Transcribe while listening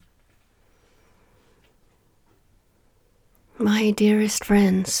My dearest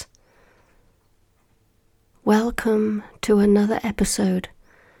friends, welcome to another episode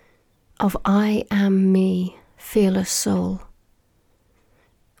of I Am Me, Fearless Soul,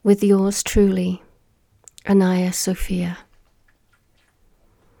 with yours truly, Anaya Sophia.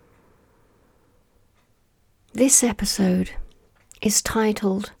 This episode is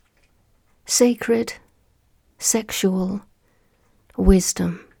titled Sacred Sexual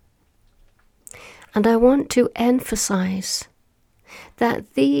Wisdom, and I want to emphasize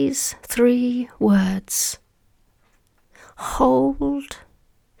that these three words hold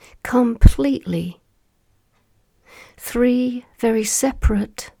completely three very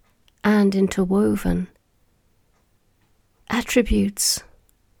separate and interwoven attributes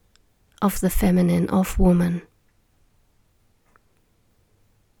of the feminine, of woman.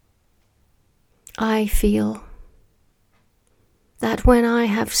 I feel that when I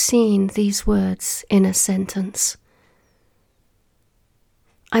have seen these words in a sentence,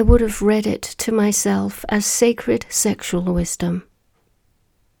 I would have read it to myself as sacred sexual wisdom,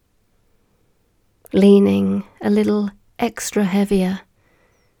 leaning a little extra heavier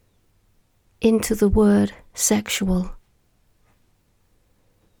into the word sexual,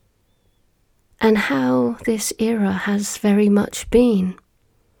 and how this era has very much been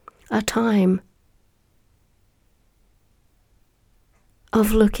a time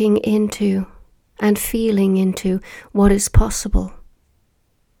of looking into and feeling into what is possible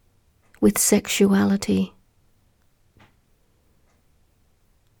with sexuality.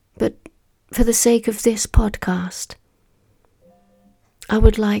 But for the sake of this podcast, I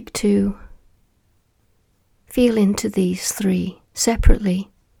would like to feel into these three separately,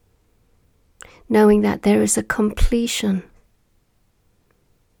 knowing that there is a completion,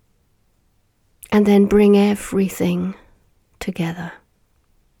 and then bring everything together.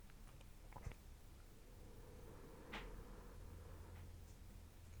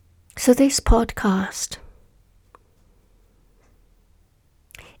 So this podcast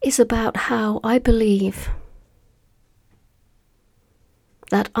is about how I believe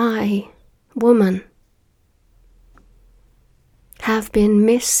that I, woman, have been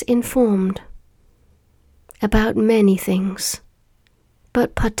misinformed about many things,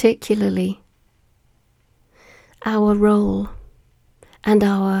 but particularly our role and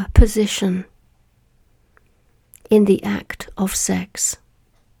our position in the act of sex.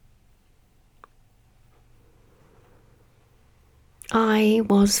 I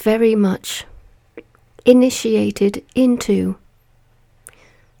was very much initiated into,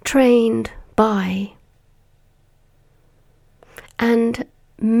 trained by, and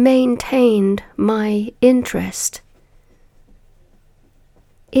maintained my interest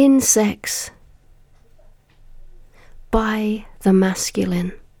in sex by the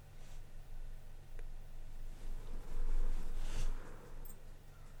masculine.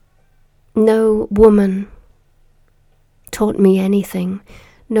 No woman taught me anything.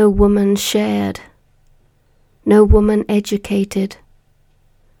 No woman shared. No woman educated.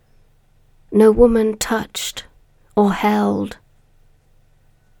 No woman touched or held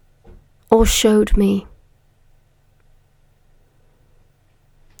or showed me.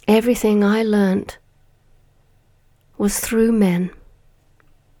 Everything I learnt was through men,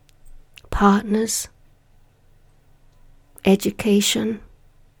 partners, education,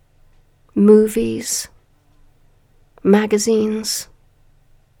 movies, magazines,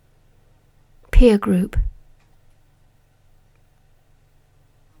 peer group.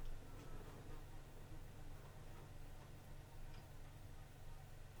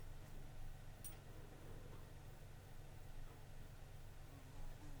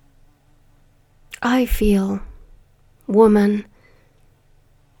 I feel woman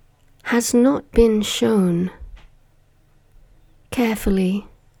has not been shown carefully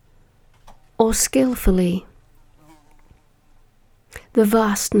or skillfully the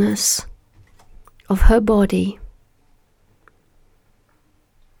vastness of her body,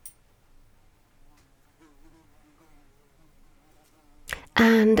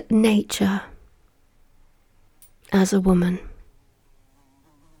 and nature as a woman.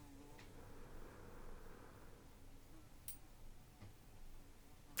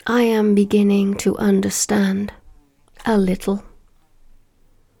 I am beginning to understand a little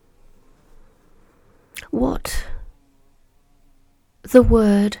what the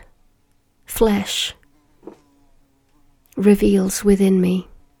word flesh reveals within me.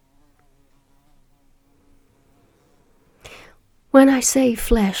 When I say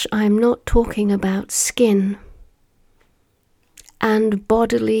flesh, I'm not talking about skin and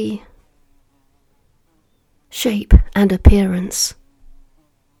bodily shape and appearance.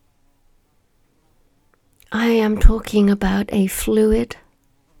 I am talking about a fluid,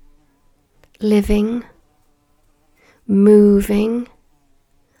 living, moving,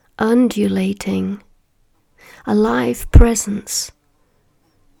 undulating, alive presence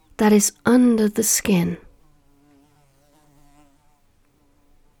that is under the skin.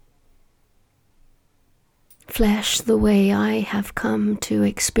 Flesh, the way I have come to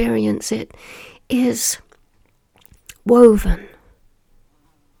experience it, is woven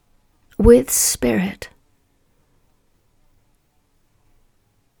with spirit,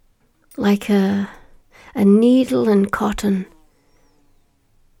 like a needle and cotton.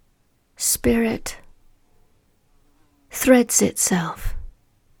 Spirit threads itself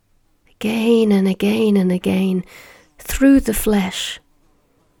again and again and again through the flesh,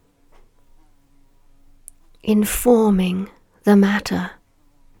 informing the matter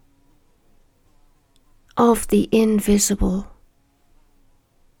of the invisible,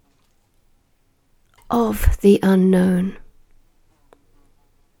 of the unknown.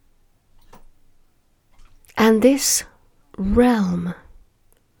 And this realm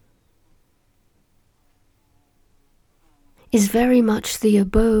is very much the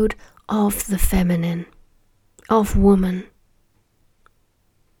abode of the feminine, of woman.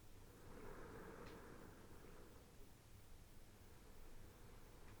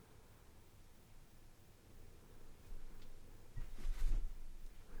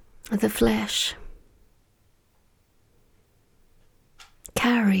 The flesh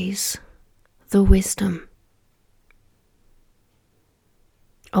carries the wisdom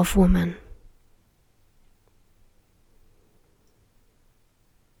of woman.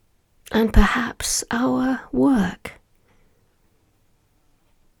 And perhaps our work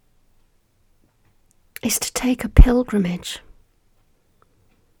is to take a pilgrimage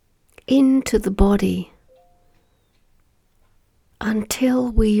into the body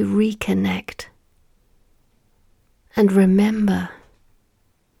until we reconnect and remember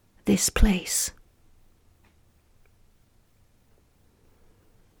this place.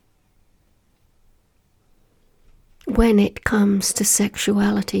 When it comes to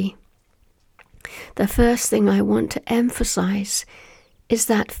sexuality, the first thing I want to emphasize is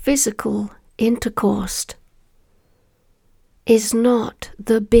that physical intercourse is not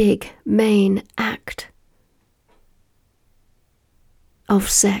the big main act of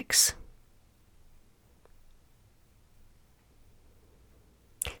sex.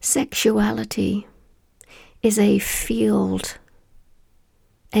 Sexuality is a field,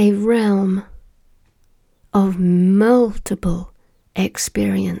 a realm of multiple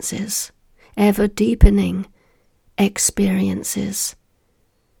experiences, ever deepening experiences.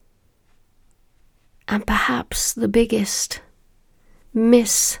 And perhaps the biggest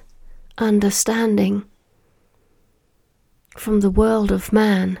misunderstanding from the world of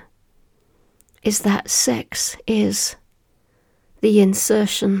man is that sex is the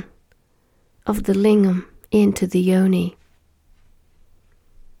insertion of the lingam into the yoni,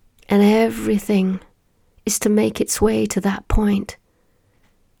 and everything is to make its way to that point,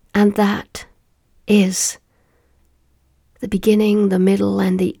 and that is the beginning, the middle,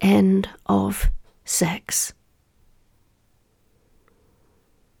 and the end of sex.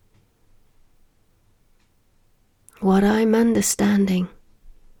 What I'm understanding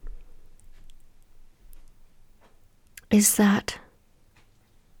is that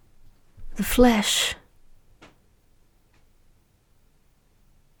the flesh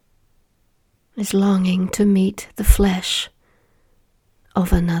is longing to meet the flesh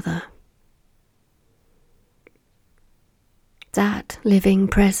of another. That living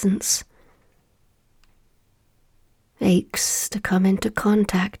presence aches to come into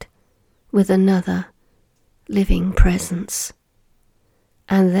contact with another living presence.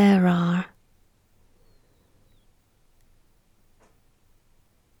 And there are,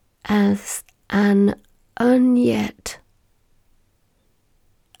 as an unyet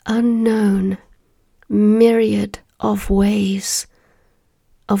unknown myriad of ways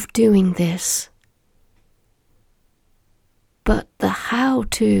of doing this. But the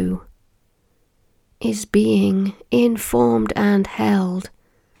how-to is being informed and held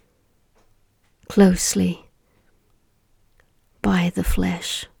closely by the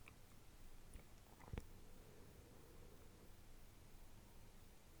flesh.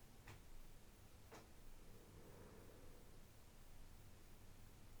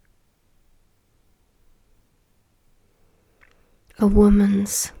 A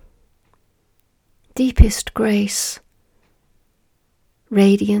woman's deepest grace,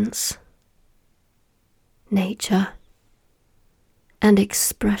 radiance, nature, and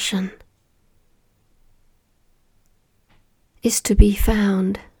expression is to be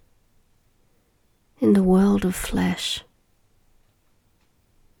found in the world of flesh.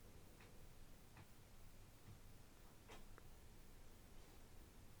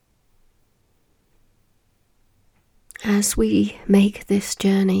 As we make this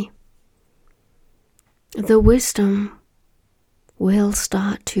journey, the wisdom will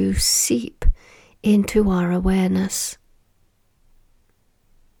start to seep into our awareness.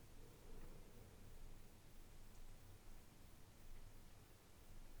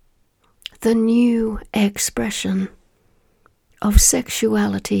 The new expression of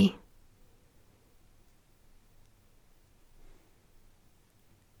sexuality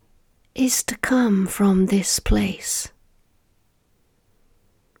is to come from this place.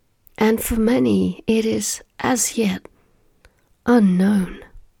 And for many it is as yet unknown.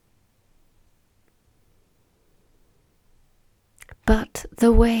 But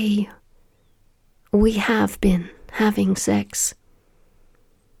the way we have been having sex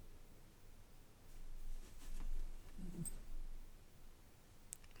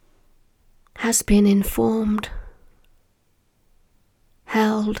has been informed,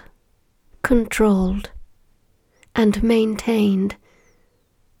 held, controlled, and maintained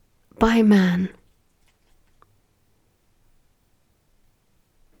by man.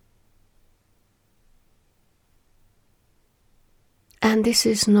 And this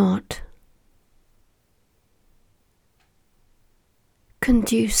is not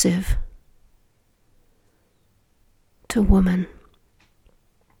conducive to woman.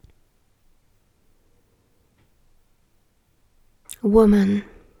 Woman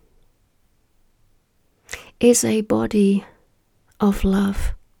is a body of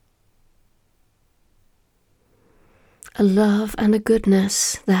love, a love and a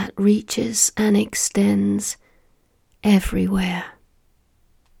goodness that reaches and extends everywhere.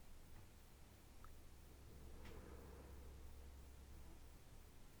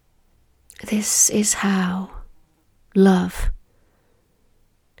 This is how love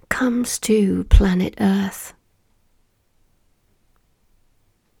comes to planet Earth.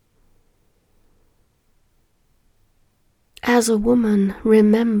 As a woman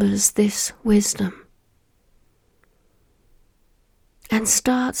remembers this wisdom and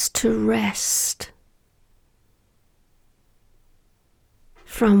starts to rest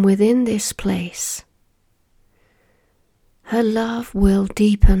from within this place, her love will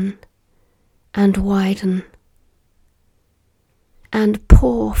deepen and widen and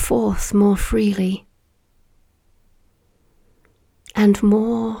pour forth more freely, and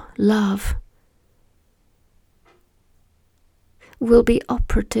more love will be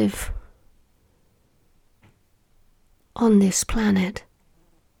operative on this planet.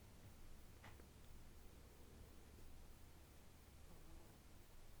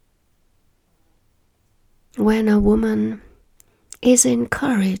 When a woman is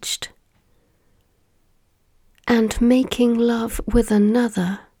encouraged and making love with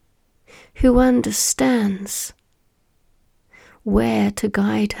another who understands where to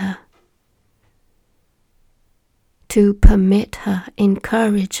guide her, to permit her,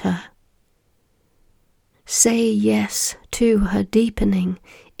 encourage her, say yes to her deepening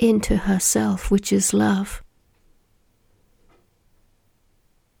into herself, which is love.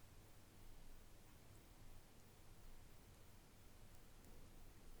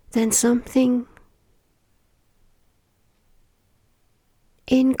 Then something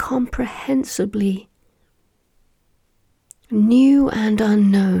incomprehensibly new and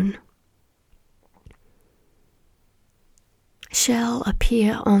unknown shall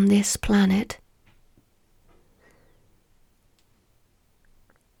appear on this planet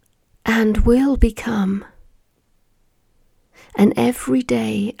and will become an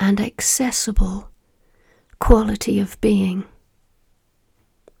everyday and accessible quality of being.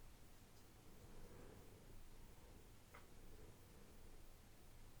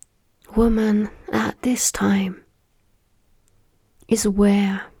 Woman at this time is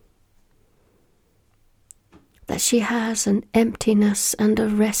aware that she has an emptiness and a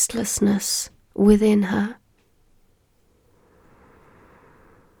restlessness within her,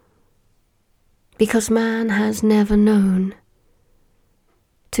 because man has never known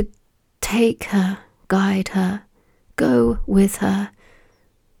to take her, guide her, go with her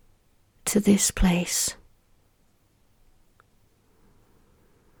to this place.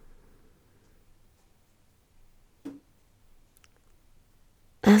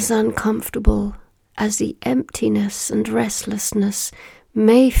 As uncomfortable as the emptiness and restlessness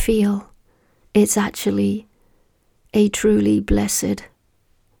may feel, it's actually a truly blessed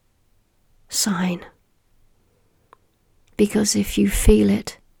sign. Because if you feel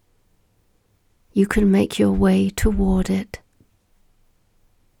it, you can make your way toward it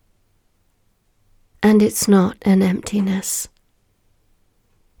And it's not an emptiness.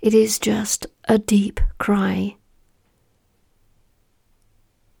 It is just a deep cry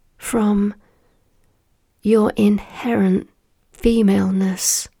from your inherent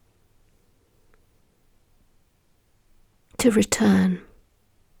femaleness to return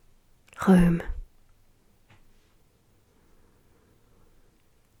home.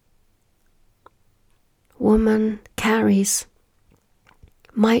 Woman carries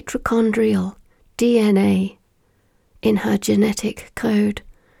mitochondrial DNA in her genetic code.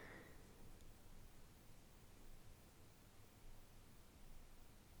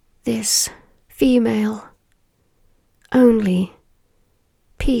 This female only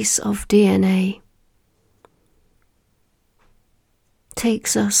piece of DNA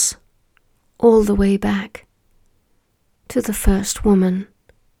takes us all the way back to the first woman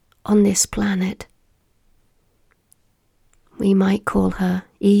on this planet. We might call her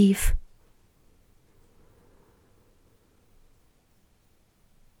Eve.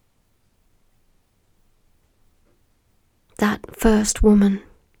 That first woman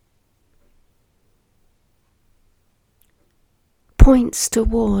points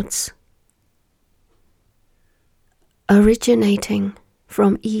towards originating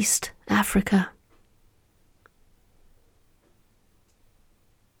from East Africa.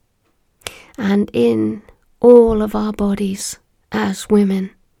 And in all of our bodies as women,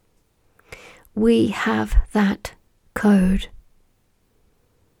 we have that code.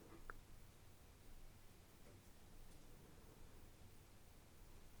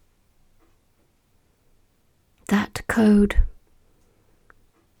 That code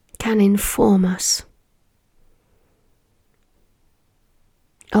can inform us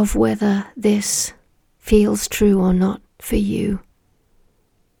of whether this feels true or not for you.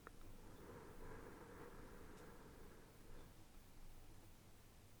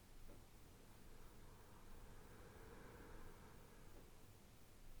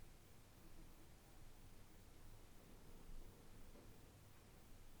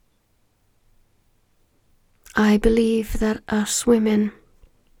 I believe that us women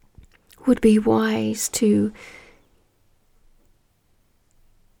would be wise to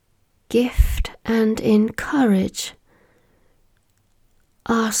gift and encourage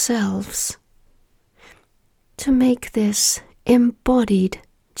ourselves to make this embodied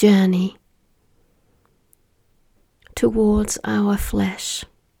journey towards our flesh,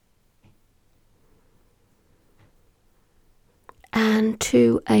 and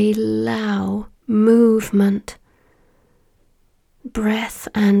to allow movement, breath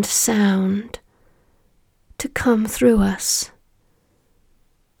and sound to come through us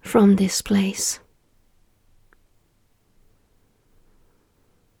from this place.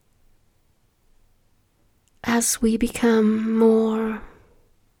 As we become more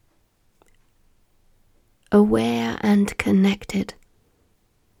aware and connected,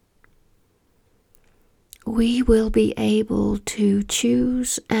 we will be able to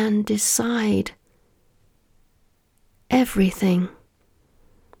choose and decide everything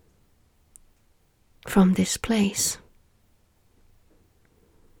from this place.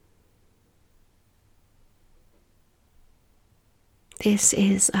 This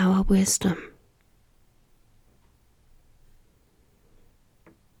is our wisdom.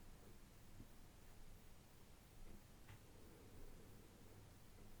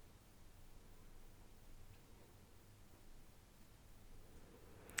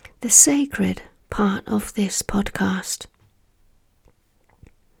 The sacred part of this podcast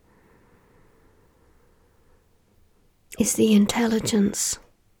is the intelligence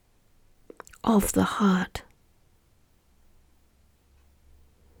of the heart.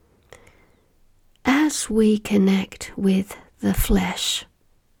 As we connect with the flesh,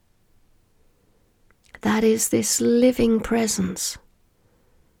 that is this living presence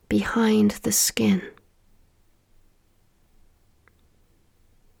behind the skin,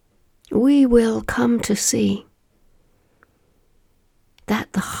 we will come to see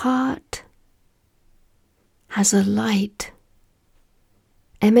that the heart has a light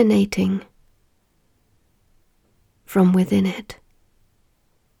emanating from within it.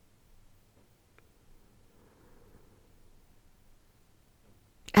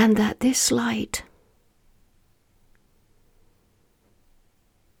 And that this light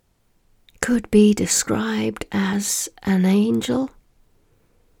could be described as an angel,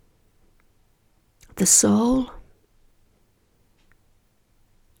 the soul,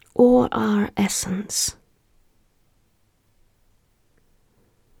 or our essence.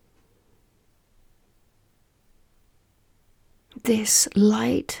 This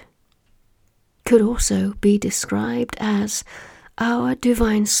light could also be described as our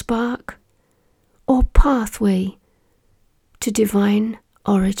divine spark or pathway to divine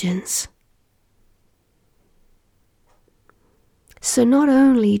origins. So not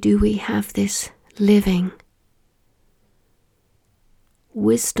only do we have this living,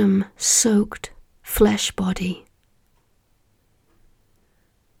 wisdom-soaked flesh body,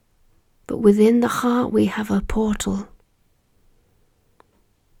 but within the heart we have a portal,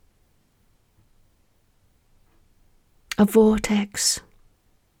 a vortex,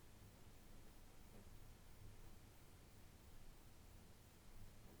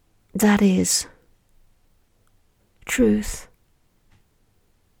 that is truth,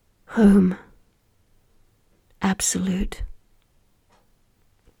 home, absolute.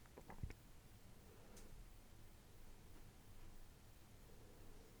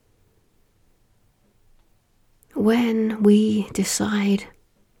 When we decide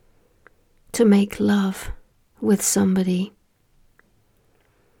to make love with somebody,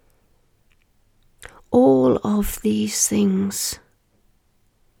 all of these things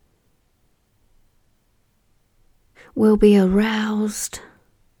will be aroused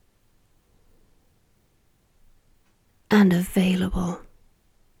and available,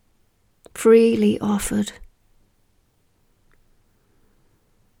 freely offered.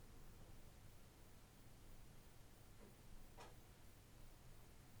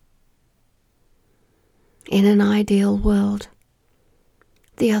 In an ideal world,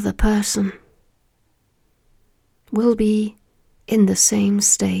 the other person will be in the same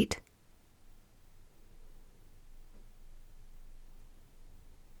state.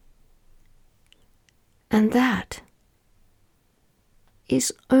 And that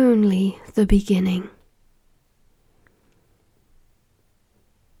is only the beginning.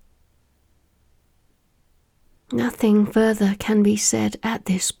 Nothing further can be said at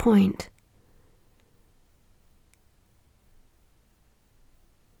this point.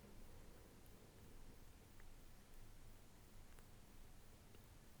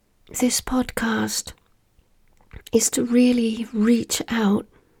 This podcast is to really reach out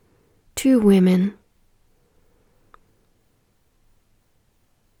to women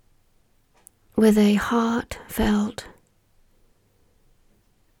with a heartfelt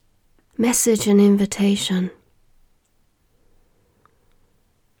message and invitation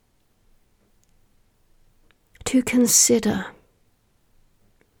to consider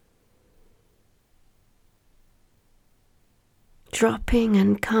dropping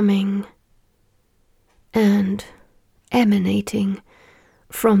and coming and emanating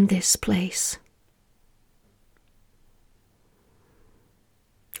from this place.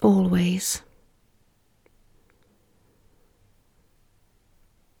 Always.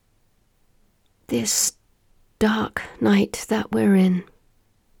 This dark night that we're in,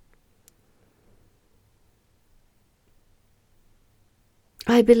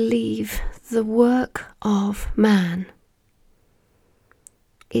 I believe the work of man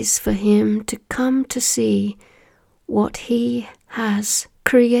is for him to come to see what he has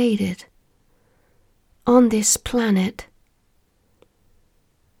created on this planet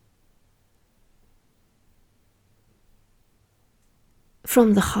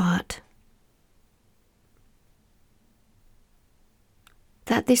from the heart.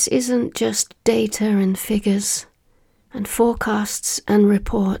 That this isn't just data and figures and forecasts and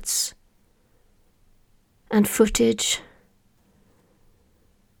reports and footage,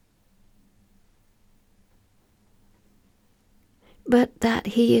 but that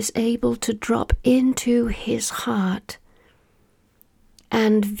he is able to drop into his heart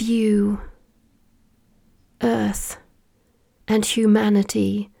and view Earth and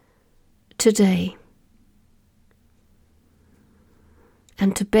humanity today,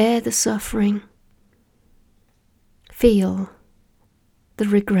 and to bear the suffering, feel the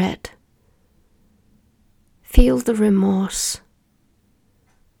regret, feel the remorse,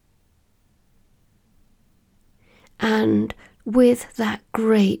 and with that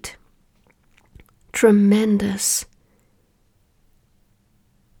great, tremendous,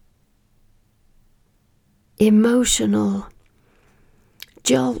 emotional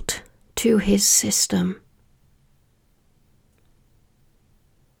jolt to his system,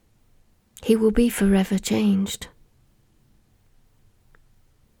 he will be forever changed.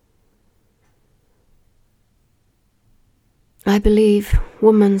 I believe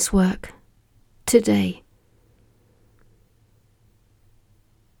woman's work today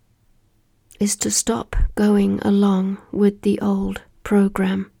is to stop going along with the old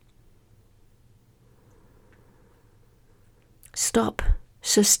program. Stop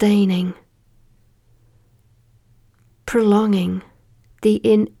sustaining, prolonging the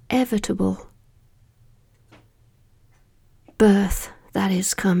inevitable birth that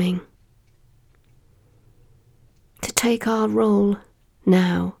is coming. take our role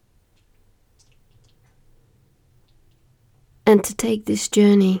now, and to take this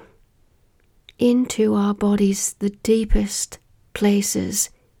journey into our bodies, the deepest places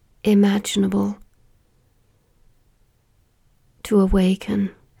imaginable, to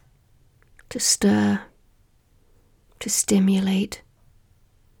awaken, to stir, to stimulate.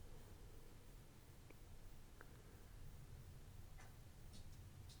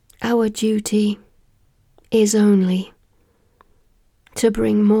 Our duty is only to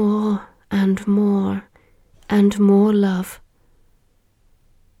bring more and more and more love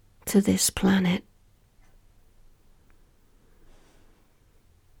to this planet.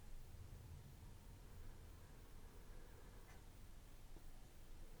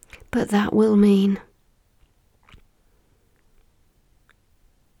 But that will mean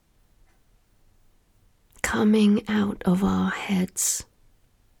coming out of our heads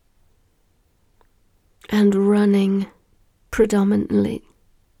and running predominantly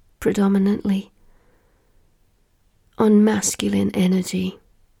on masculine energy.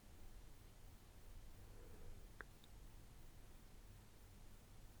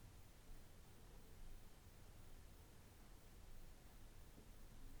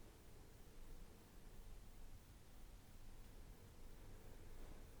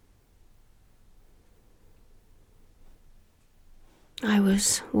 I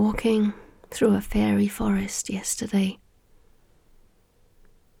was walking through a fairy forest yesterday,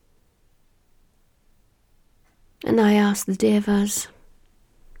 and I asked the devas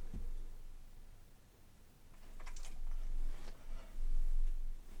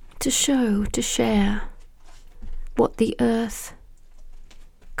to share what the earth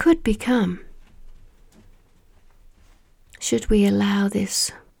could become should we allow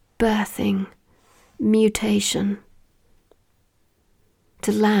this birthing mutation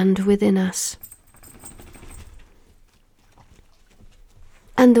to land within us.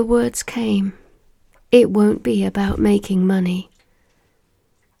 And the words came, it won't be about making money.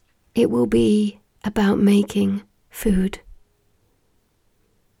 It will be about making food.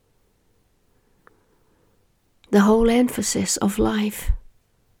 The whole emphasis of life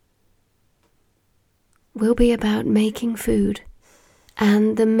will be about making food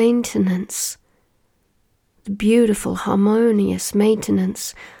and the maintenance, the beautiful, harmonious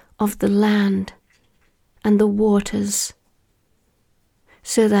maintenance of the land and the waters,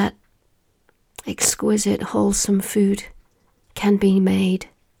 so that exquisite, wholesome food can be made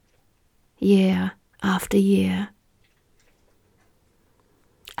year after year.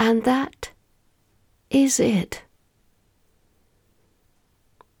 And that is it.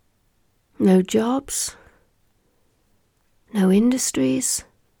 No jobs, no industries,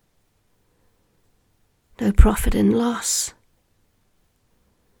 no profit and loss,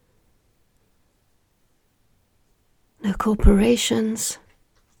 no corporations,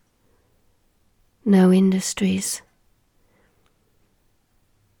 no industries.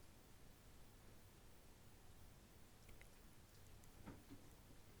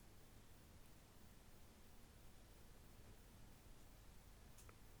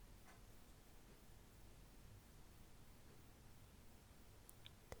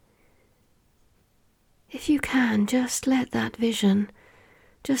 If you can, just let that vision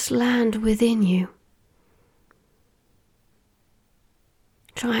just land within you.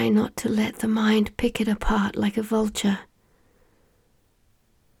 Try not to let the mind pick it apart like a vulture.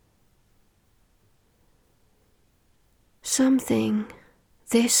 Something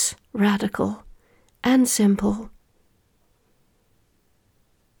this radical and simple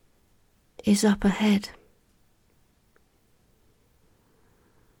is up ahead.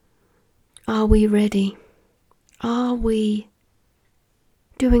 Are we ready? Are we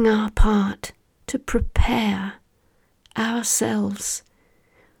doing our part to prepare ourselves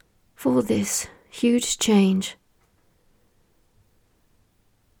for this huge change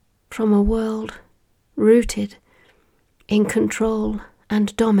from a world rooted in control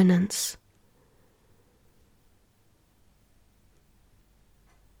and dominance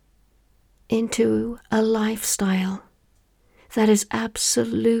into a lifestyle that is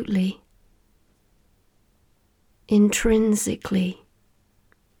absolutely, intrinsically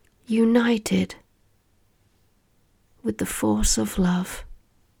united with the force of love?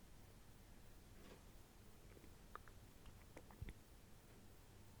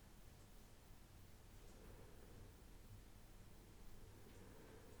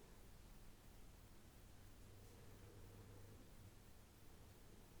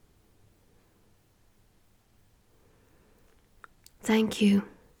 Thank you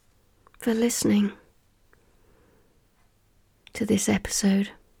for listening to this episode.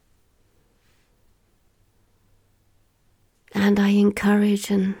 And I encourage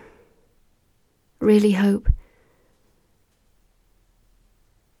and really hope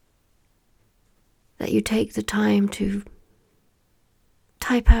that you take the time to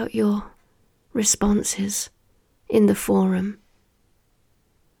type out your responses in the forum.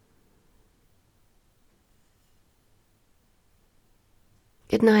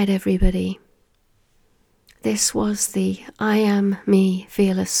 Good night, everybody. This was the I Am Me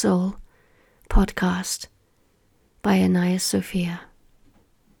Fearless Soul podcast by Anais Sophia.